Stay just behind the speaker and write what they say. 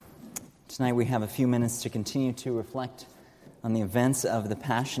Tonight we have a few minutes to continue to reflect on the events of the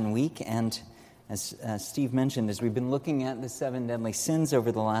Passion Week, and as Steve mentioned, as we've been looking at the 7 deadly sins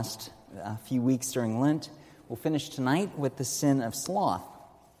over the last few weeks during Lent, we'll finish tonight with the sin of sloth.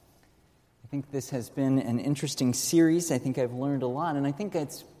 I think this has been an interesting series. I think I've learned a lot, and I think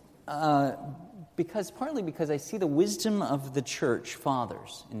it's partly because I see the wisdom of the church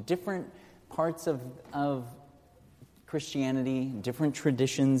fathers in different parts of Christianity, different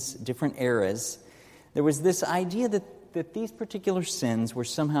traditions, different eras. There was this idea that these particular sins were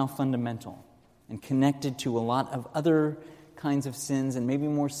somehow fundamental and connected to a lot of other kinds of sins, and maybe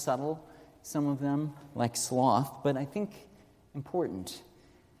more subtle, some of them, like sloth, but I think important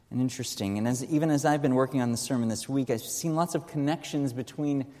and interesting. And even as I've been working on the sermon this week, I've seen lots of connections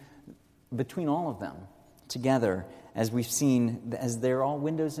between all of them together, as we've seen, as they're all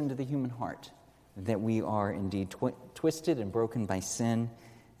windows into the human heart, that we are indeed twisted and broken by sin,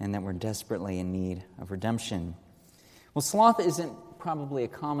 and that we're desperately in need of redemption. Well, sloth isn't probably a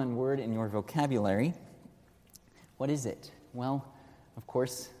common word in your vocabulary. What is it? Well, of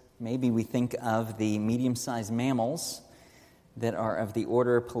course, maybe we think of the medium-sized mammals that are of the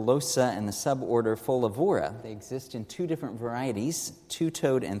order Pelosa and the suborder Folivora. They exist in 2 different varieties,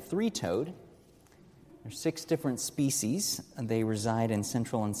 2-toed and 3-toed. There are 6 different species. They reside in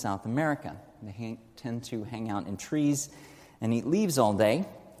Central and South America. They tend to hang out in trees and eat leaves all day.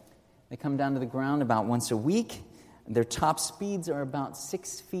 They come down to the ground about once a week. Their top speeds are about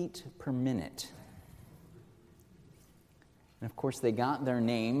 6 feet per minute. And of course, they got their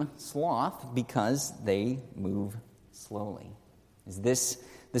name, sloth, because they move slowly. Is this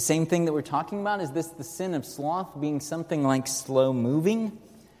the same thing that we're talking about? Is this the sin of sloth being something like slow moving?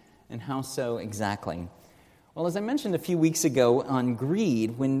 And how so exactly? Well, as I mentioned a few weeks ago on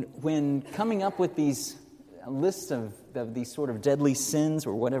greed, when coming up with these lists of these sort of deadly sins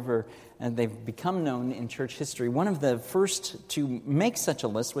or whatever they've become known in church history, one of the first to make such a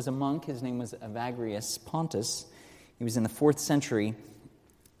list was a monk. His name was Evagrius Pontus. He was in the 4th century,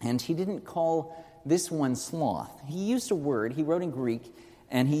 and he didn't call this one sloth. He used a word, he wrote in Greek,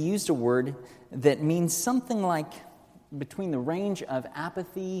 and he used a word that means something like between the range of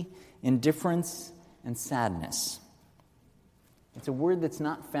apathy, indifference, and sadness. It's a word that's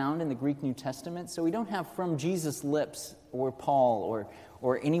not found in the Greek New Testament, so we don't have from Jesus' lips or Paul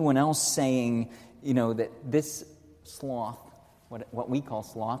or anyone else saying, that this sloth, what we call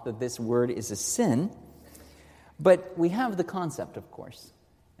sloth, that this word is a sin. But we have the concept, of course,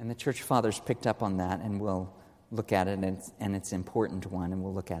 and the church fathers picked up on that, and we'll look at it, and it's an important one, and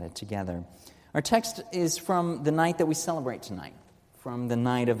we'll look at it together. Our text is from the night that we celebrate tonight, from the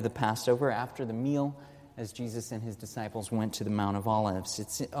night of the Passover, after the meal, as Jesus and his disciples went to the Mount of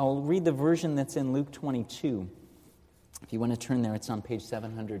Olives. I'll read the version that's in Luke 22. If you want to turn there, it's on page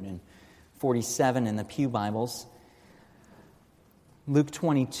 747 in the Pew Bibles. Luke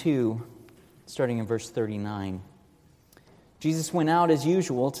 22, starting in verse 39. Jesus went out as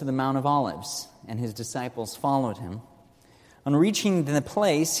usual to the Mount of Olives, and his disciples followed him. On reaching the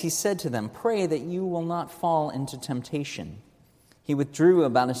place, he said to them, "Pray that you will not fall into temptation." He withdrew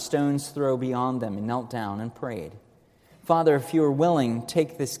about a stone's throw beyond them and knelt down and prayed, "Father, if you are willing,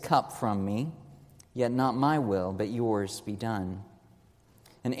 take this cup from me, yet not my will, but yours be done."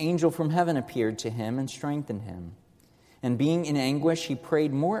 An angel from heaven appeared to him and strengthened him. And being in anguish, he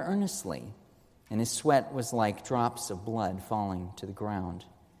prayed more earnestly, and his sweat was like drops of blood falling to the ground.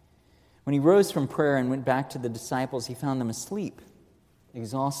 When he rose from prayer and went back to the disciples, he found them asleep,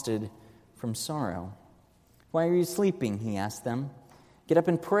 exhausted from sorrow. "Why are you sleeping?" he asked them. "Get up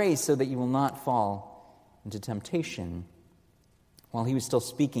and pray so that you will not fall into temptation." While he was still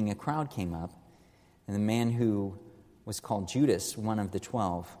speaking, a crowd came up, and the man who was called Judas, one of the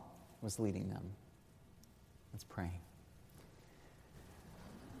 12, was leading them. Let's pray.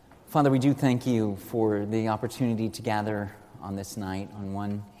 Father, we do thank you for the opportunity to gather on this night. On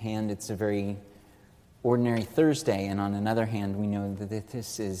one hand, it's a very ordinary Thursday, and on another hand, we know that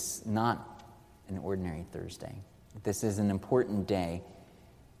this is not an ordinary Thursday. This is an important day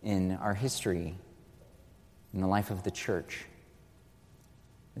in our history, in the life of the church.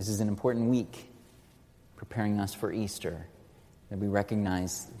 This is an important week preparing us for Easter, that we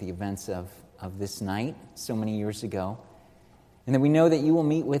recognize the events of this night so many years ago, and that we know that you will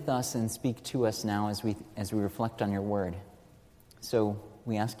meet with us and speak to us now as we reflect on your word. So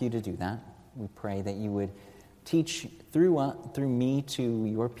we ask you to do that. We pray that you would teach through me to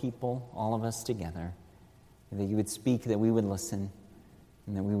your people, all of us together, that you would speak, that we would listen,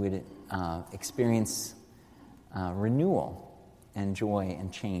 and that we would experience renewal and joy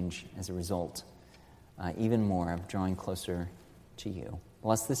and change as a result, even more of drawing closer to you.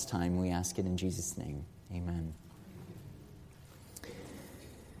 Bless this time, we ask it in Jesus' name. Amen.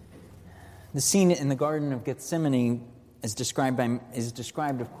 The scene in the Garden of Gethsemane is described,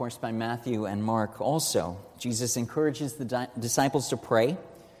 of course, by Matthew and Mark also. Jesus encourages the disciples to pray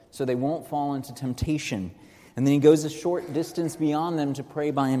so they won't fall into temptation. And then he goes a short distance beyond them to pray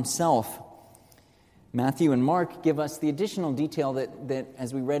by himself. Matthew and Mark give us the additional detail that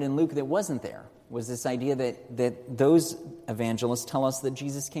as we read in Luke, that wasn't there, was this idea that those evangelists tell us that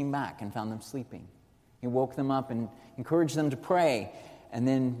Jesus came back and found them sleeping. He woke them up and encouraged them to pray, and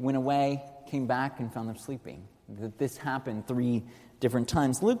then went away, came back, and found them sleeping. That this happened 3 different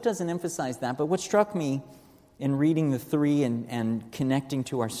times. Luke doesn't emphasize that, but what struck me in reading the 3 and connecting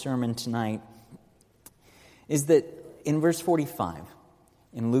to our sermon tonight is that in verse 45,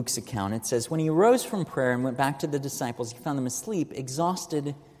 in Luke's account, it says, when he arose from prayer and went back to the disciples, he found them asleep,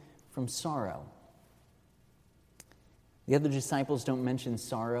 exhausted from sorrow. The other disciples don't mention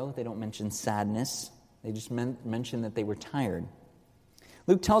sorrow. They don't mention sadness. They just mention that they were tired.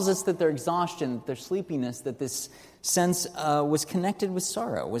 Luke tells us that their exhaustion, their sleepiness, that this sense was connected with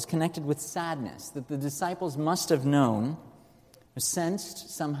sorrow, was connected with sadness, that the disciples must have known, sensed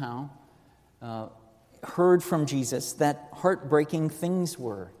somehow, heard from Jesus that heartbreaking things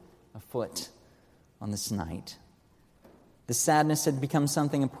were afoot on this night. The sadness had become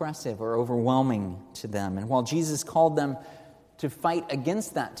something oppressive or overwhelming to them. And while Jesus called them to fight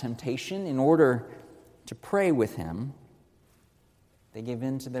against that temptation in order to pray with him, they gave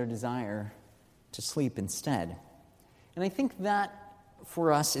in to their desire to sleep instead. And I think that,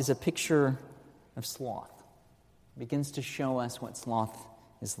 for us, is a picture of sloth. It begins to show us what sloth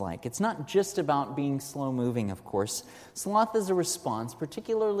is like. It's not just about being slow-moving, of course. Sloth is a response,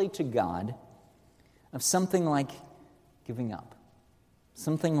 particularly to God, of something like giving up,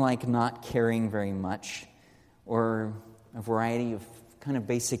 something like not caring very much, or a variety of kind of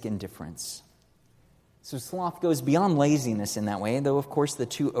basic indifference. So sloth goes beyond laziness in that way, though of course the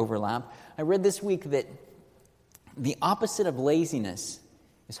two overlap. I read this week that the opposite of laziness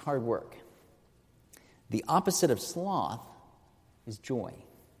is hard work. The opposite of sloth is joy.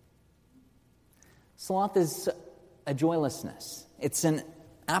 Sloth is a joylessness. It's an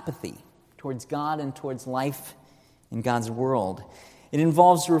apathy towards God and towards life in God's world. It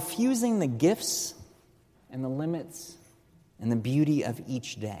involves refusing the gifts and the limits and the beauty of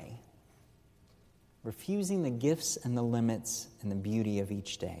each day. Refusing the gifts and the limits and the beauty of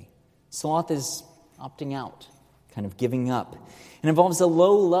each day. Sloth is opting out, kind of giving up. It involves a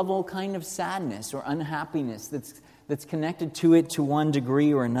low-level kind of sadness or unhappiness that's connected to it to one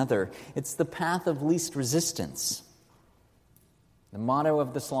degree or another. It's the path of least resistance. The motto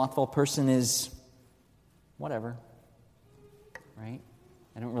of the slothful person is, whatever, right?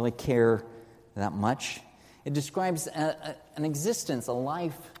 I don't really care that much. It describes an existence, a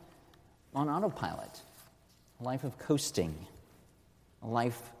life on autopilot, a life of coasting, a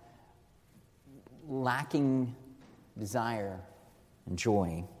life lacking desire and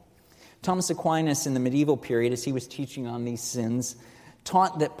joy. Thomas Aquinas in the medieval period, as he was teaching on these sins,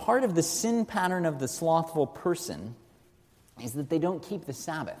 taught that part of the sin pattern of the slothful person is that they don't keep the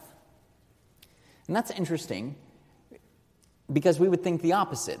Sabbath. And that's interesting because we would think the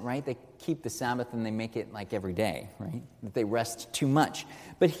opposite, right? They keep the Sabbath and they make it like every day, right? That they rest too much.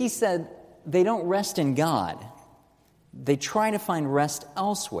 But he said they don't rest in God. They try to find rest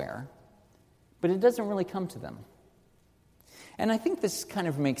elsewhere, but it doesn't really come to them. And I think this kind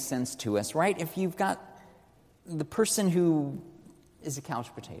of makes sense to us, right? If you've got the person who is a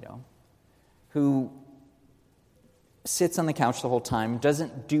couch potato, who sits on the couch the whole time,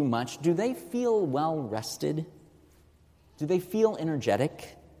 doesn't do much, do they feel well rested? Do they feel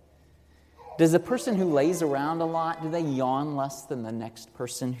energetic? Does the person who lays around a lot, do they yawn less than the next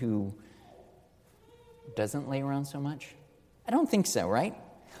person who doesn't lay around so much? I don't think so, right?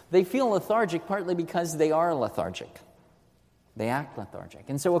 They feel lethargic partly because they are lethargic. They act lethargic.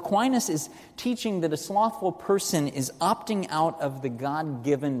 And so Aquinas is teaching that a slothful person is opting out of the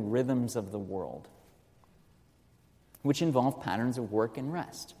God-given rhythms of the world, which involve patterns of work and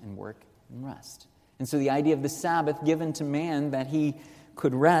rest, and work and rest. And so the idea of the Sabbath given to man, that he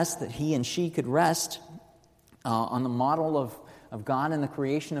could rest, that he and she could rest on the model of God and the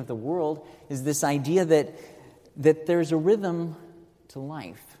creation of the world, is this idea that there's a rhythm to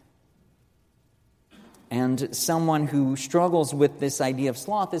life. And someone who struggles with this idea of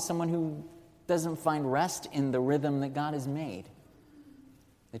sloth is someone who doesn't find rest in the rhythm that God has made.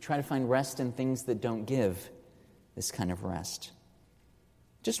 They try to find rest in things that don't give this kind of rest.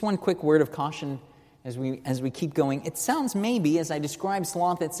 Just one quick word of caution as we keep going. It sounds maybe, as I describe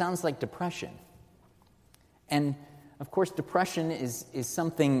sloth, it sounds like depression. And Of course, depression is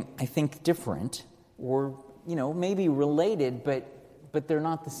something, I think, different, or, maybe related, but they're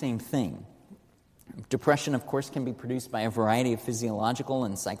not the same thing. Depression, of course, can be produced by a variety of physiological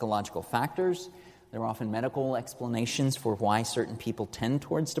and psychological factors. There are often medical explanations for why certain people tend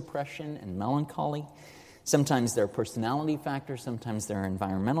towards depression and melancholy. Sometimes there are personality factors, sometimes there are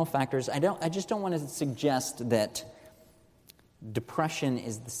environmental factors. I just don't want to suggest that depression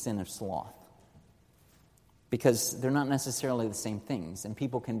is the sin of sloth, because they're not necessarily the same things, and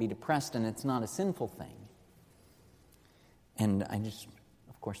people can be depressed and it's not a sinful thing. And I just,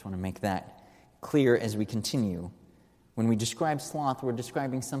 of course, want to make that clear as we continue. When we describe sloth, we're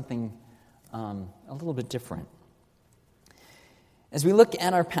describing something a little bit different. As we look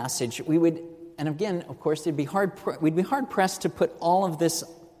at our passage, we would, and again, of course, we'd be hard pressed to put all of this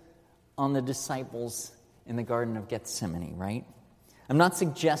on the disciples in the Garden of Gethsemane, right? I'm not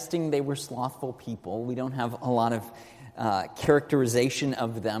suggesting they were slothful people. We don't have a lot of characterization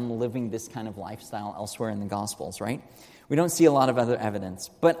of them living this kind of lifestyle elsewhere in the Gospels, right? We don't see a lot of other evidence.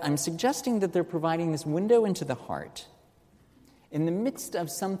 But I'm suggesting that they're providing this window into the heart. In the midst of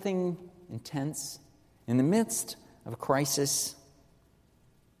something intense, in the midst of a crisis,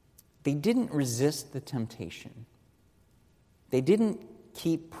 they didn't resist the temptation. They didn't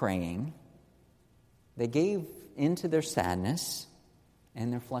keep praying. They gave into their sadness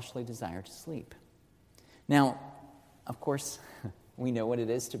and their fleshly desire to sleep. Now, of course, we know what it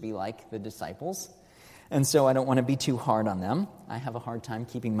is to be like the disciples, and so I don't want to be too hard on them. I have a hard time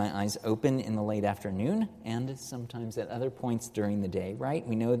keeping my eyes open in the late afternoon and sometimes at other points during the day, right?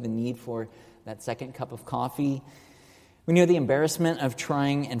 We know the need for that second cup of coffee. We know the embarrassment of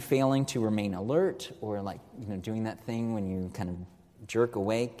trying and failing to remain alert, or doing that thing when you kind of jerk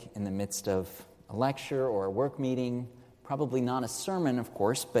awake in the midst of a lecture or a work meeting. Probably not a sermon, of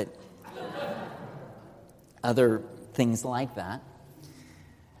course, but other things like that.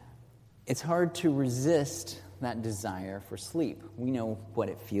 It's hard to resist that desire for sleep. We know what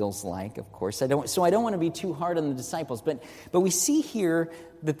it feels like, of course. I don't want to be too hard on the disciples, but we see here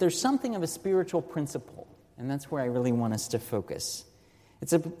that there's something of a spiritual principle, and that's where I really want us to focus.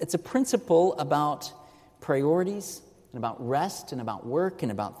 It's a principle about priorities, and about rest, and about work,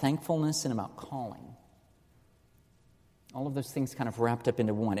 and about thankfulness, and about calling. All of those things kind of wrapped up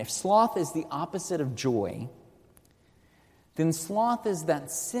into one. If sloth is the opposite of joy, then sloth is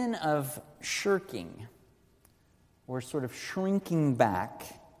that sin of shirking, or sort of shrinking back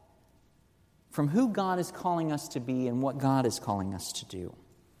from who God is calling us to be and what God is calling us to do.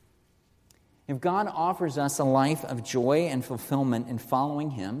 If God offers us a life of joy and fulfillment in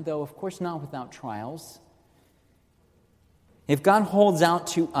following Him, though of course not without trials, if God holds out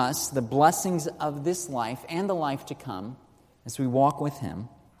to us the blessings of this life and the life to come as we walk with Him,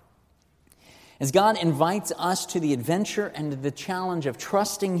 as God invites us to the adventure and the challenge of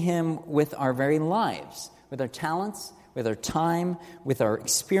trusting Him with our very lives, with our talents, with our time, with our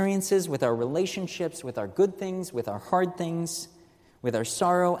experiences, with our relationships, with our good things, with our hard things, with our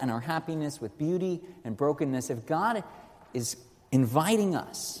sorrow and our happiness, with beauty and brokenness, if God is inviting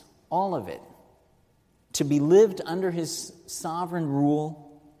us, all of it, to be lived under His sovereign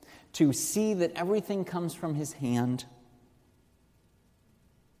rule, to see that everything comes from His hand,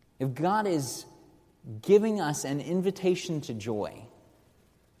 if God is giving us an invitation to joy,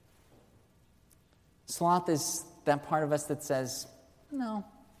 sloth is that part of us that says, no,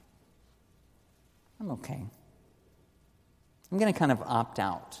 I'm okay. I'm going to kind of opt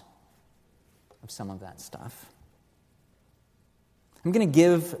out of some of that stuff. I'm going to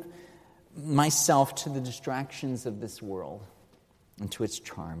give myself to the distractions of this world and to its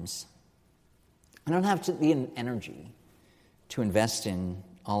charms. I don't have the energy to invest in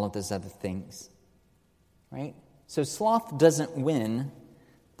all of those other things, right? So sloth doesn't win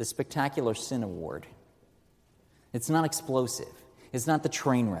the spectacular sin award. It's not explosive. It's not the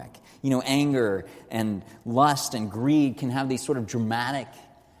train wreck. Anger and lust and greed can have these sort of dramatic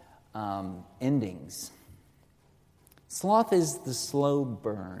endings. Sloth is the slow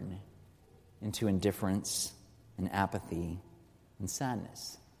burn into indifference and apathy and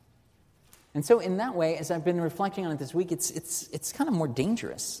sadness. And so in that way, as I've been reflecting on it this week, it's kind of more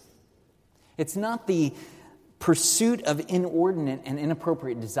dangerous. It's not the pursuit of inordinate and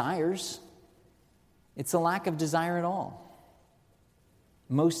inappropriate desires. It's a lack of desire at all.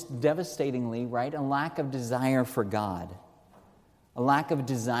 Most devastatingly, right, a lack of desire for God. A lack of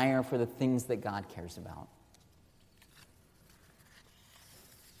desire for the things that God cares about.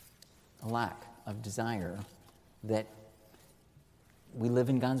 A lack of desire that we live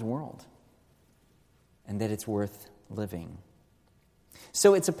in God's world and that it's worth living.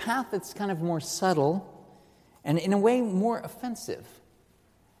 So it's a path that's kind of more subtle and in a way more offensive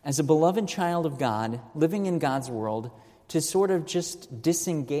as a beloved child of God, living in God's world, to sort of just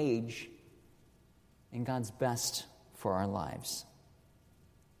disengage in God's best for our lives.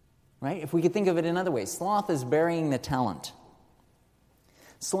 Right? If we could think of it another way, sloth is burying the talent.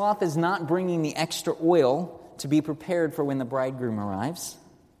 Sloth is not bringing the extra oil to be prepared for when the bridegroom arrives.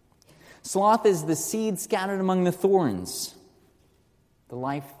 Sloth is the seed scattered among the thorns, the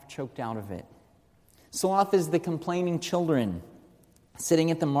life choked out of it. Sloth is the complaining children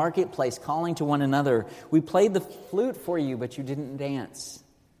sitting at the marketplace calling to one another, "We played the flute for you, but you didn't dance."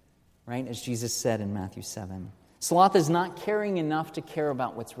 Right? As Jesus said in Matthew 7. Sloth is not caring enough to care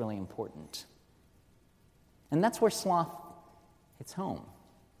about what's really important. And that's where sloth hits home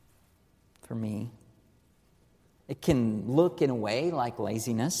for me. It can look in a way like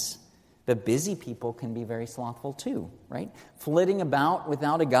laziness, but busy people can be very slothful too, right? Flitting about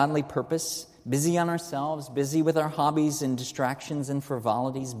without a godly purpose, busy on ourselves, busy with our hobbies and distractions and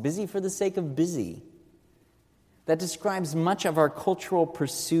frivolities, busy for the sake of busy. That describes much of our cultural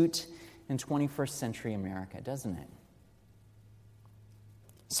pursuit in 21st century America, doesn't it?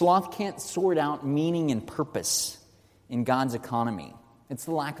 Sloth can't sort out meaning and purpose in God's economy. It's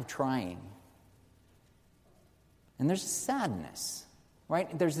the lack of trying. And there's sadness,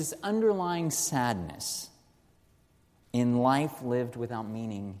 right? There's this underlying sadness in life lived without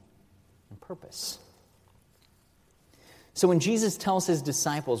meaning and purpose. So when Jesus tells his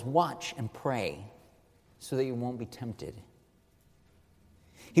disciples, "Watch and pray so that you won't be tempted,"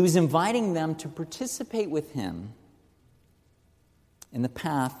 he was inviting them to participate with him in the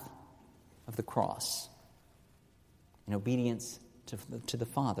path of the cross, in obedience to the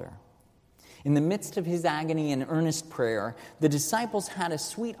Father. In the midst of his agony and earnest prayer, the disciples had a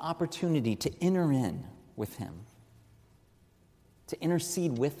sweet opportunity to enter in with him, to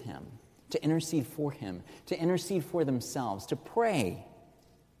intercede with him, to intercede for him, to intercede for themselves, to pray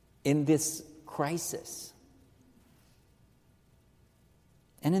in this crisis.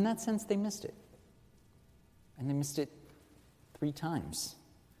 And in that sense, they missed it. And they missed it 3 times.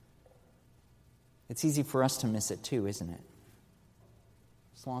 It's easy for us to miss it too, isn't it?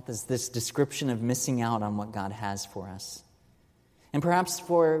 Sloth is this description of missing out on what God has for us. And perhaps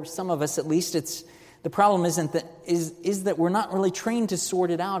for some of us, at least, the problem is that we're not really trained to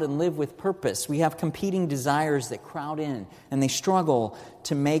sort it out and live with purpose. We have competing desires that crowd in, and they struggle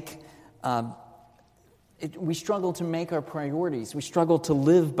to make we struggle to make our priorities. We struggle to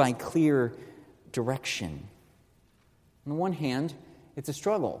live by clear direction. On the one hand, it's a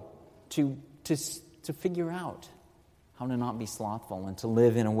struggle to figure out how to not be slothful and to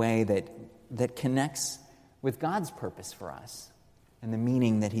live in a way that connects with God's purpose for us and the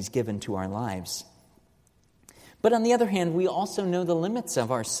meaning that he's given to our lives. But on the other hand, we also know the limits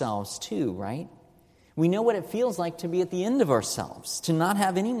of ourselves too, right? We know what it feels like to be at the end of ourselves, to not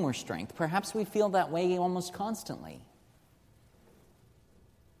have any more strength. Perhaps we feel that way almost constantly.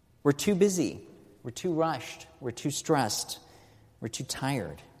 We're too busy. We're too rushed. We're too stressed. We're too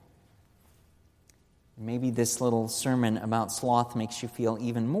tired. Maybe this little sermon about sloth makes you feel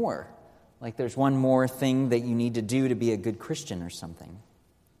even more like there's one more thing that you need to do to be a good Christian or something.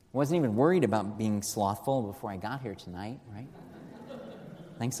 I wasn't even worried about being slothful before I got here tonight, right?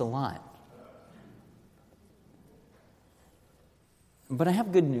 Thanks a lot. But I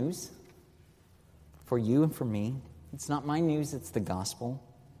have good news for you and for me. It's not my news, it's the gospel.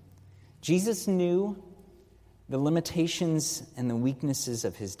 Jesus knew the limitations and the weaknesses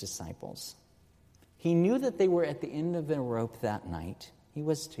of his disciples. He knew that they were at the end of their rope that night. He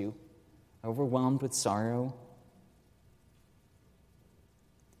was too, overwhelmed with sorrow.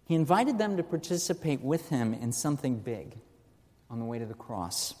 He invited them to participate with him in something big on the way to the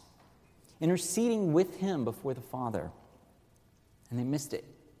cross, interceding with him before the Father. And they missed it.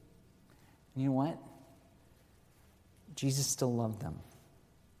 And you know what? Jesus still loved them.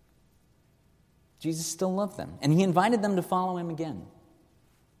 Jesus still loved them. And he invited them to follow him again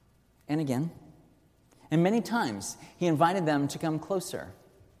and again. And many times, he invited them to come closer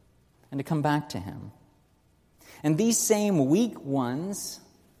and to come back to him. And these same weak ones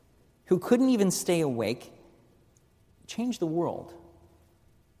who couldn't even stay awake changed the world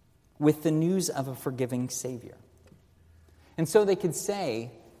with the news of a forgiving Savior. And so they could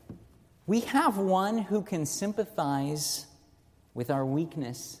say, we have one who can sympathize with our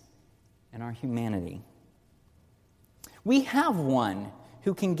weakness and our humanity. We have one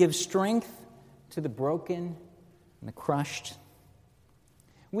who can give strength to the broken and the crushed.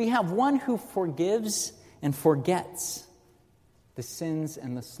 We have one who forgives and forgets the sins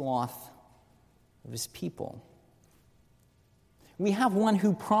and the sloth of his people. We have one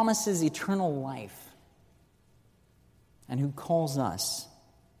who promises eternal life and who calls us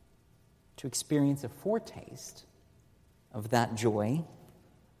to experience a foretaste of that joy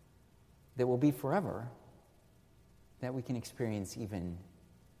that will be forever, that we can experience even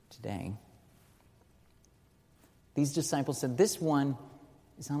today. These disciples said, this one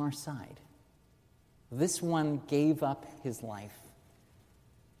is on our side. This one gave up his life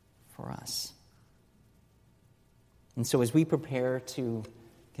for us. And so as we prepare to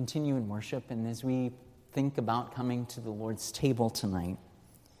continue in worship and as we think about coming to the Lord's table tonight,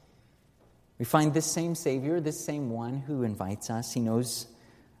 we find this same Savior, this same one who invites us. He knows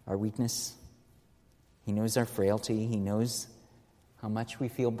our weakness. He knows our frailty. He knows how much we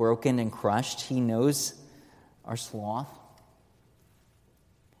feel broken and crushed. He knows our sloth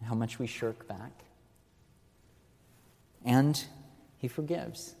and how much we shirk back. And he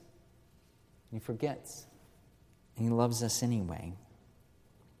forgives. He forgets. And he loves us anyway.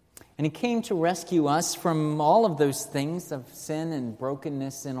 And he came to rescue us from all of those things of sin and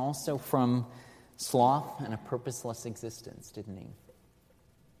brokenness and also from sloth and a purposeless existence, didn't he?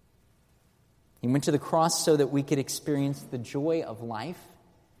 He went to the cross so that we could experience the joy of life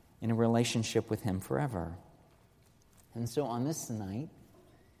in a relationship with him forever. And so on this night,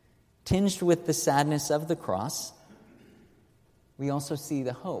 tinged with the sadness of the cross, we also see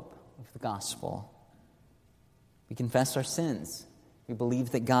the hope of the gospel. We confess our sins. We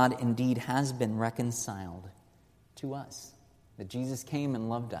believe that God indeed has been reconciled to us, that Jesus came and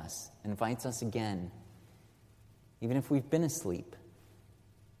loved us, invites us again, even if we've been asleep,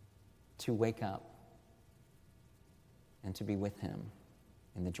 to wake up and to be with him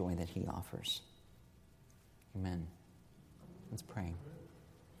in the joy that he offers. Amen. Let's pray.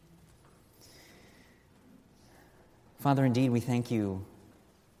 Father, indeed, we thank you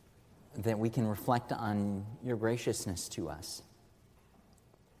that we can reflect on your graciousness to us.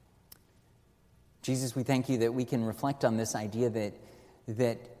 Jesus, we thank you that we can reflect on this idea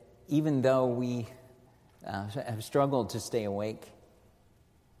that even though we have struggled to stay awake,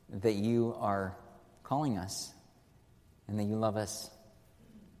 that you are calling us and that you love us,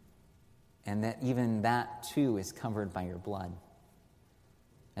 and that even that too is covered by your blood.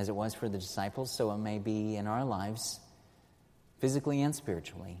 As it was for the disciples, so it may be in our lives, physically and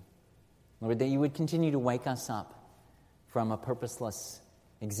spiritually. Lord, that you would continue to wake us up from a purposeless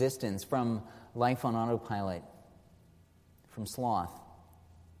existence, from life on autopilot, from sloth,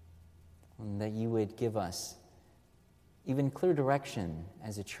 and that you would give us even clear direction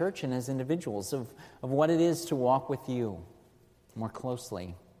as a church and as individuals of what it is to walk with you more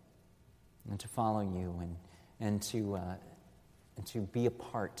closely and to follow you and to be a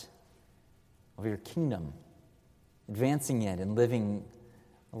part of your kingdom, advancing it and living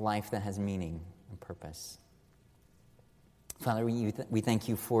a life that has meaning and purpose. Father, we thank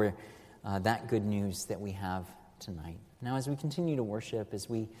you for that good news that we have tonight. Now, as we continue to worship, as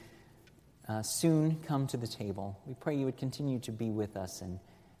we soon come to the table, we pray you would continue to be with us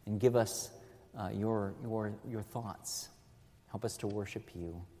and give us your thoughts. Help us to worship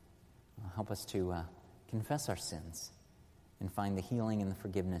you. Help us to confess our sins and find the healing and the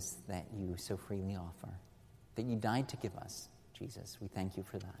forgiveness that you so freely offer, that you died to give us, Jesus. We thank you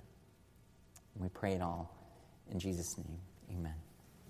for that. And we pray it all in Jesus' name. Amen.